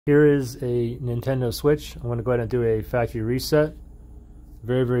Here is a Nintendo Switch. I'm going to go ahead and do a factory reset.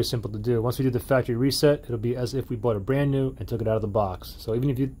 Very, very simple to do. Once we do the factory reset, it'll be as if we bought it brand new and took it out of the box. So even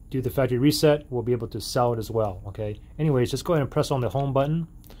if you do the factory reset, we'll be able to sell it as well, okay? Anyways, just go ahead and press on the home button.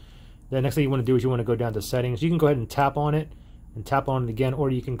 The next thing you want to do is you want to go down to settings. You can go ahead and tap on it again, or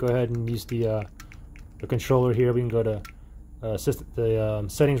you can go ahead and use the controller here. We can go to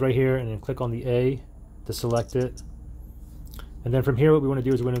settings right here and then click on the A to select it. And then from here, what we want to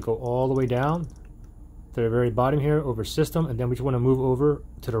do is we want to go all the way down to the very bottom here over system, and then we just want to move over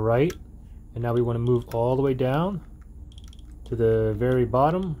to the right, and now we want to move all the way down to the very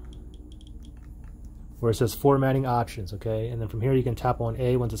bottom where it says formatting options, okay? And then from here you can tap on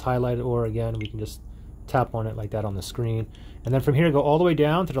A once it's highlighted, or again we can just tap on it like that on the screen. And then from here go all the way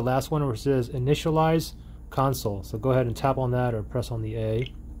down to the last one where it says initialize console. So go ahead and tap on that or press on the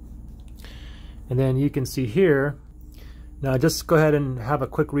A, and then you can see here. Now just go ahead and have a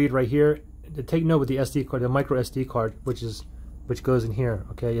quick read right here. To take note with the SD card, the micro SD card, which goes in here.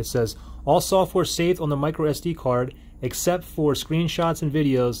 Okay, it says all software saved on the micro SD card, except for screenshots and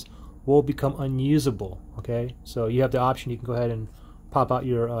videos, will become unusable. Okay, so you have the option. You can go ahead and pop out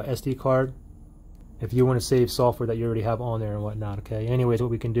your SD card if you want to save software that you already have on there and whatnot. Okay. Anyways, what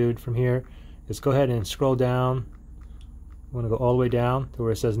we can do from here is go ahead and scroll down. We want to go all the way down to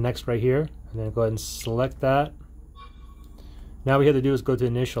where it says next right here, and then go ahead and select that. Now what we have to do is go to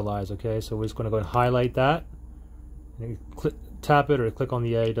initialize, okay? So we're just going to go and highlight that. And tap it or click on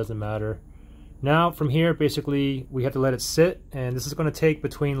the A, it doesn't matter. Now from here, basically, we have to let it sit, and this is going to take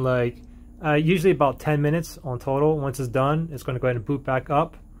between like, usually about 10 minutes on total. Once it's done, it's going to go ahead and boot back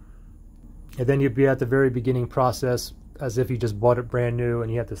up. And then you'll be at the very beginning process as if you just bought it brand new,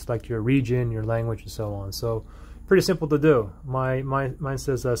 and you have to select your region, your language, and so on. So pretty simple to do. Mine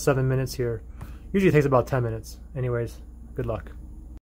says 7 minutes here. Usually it takes about 10 minutes. Anyways. Good luck.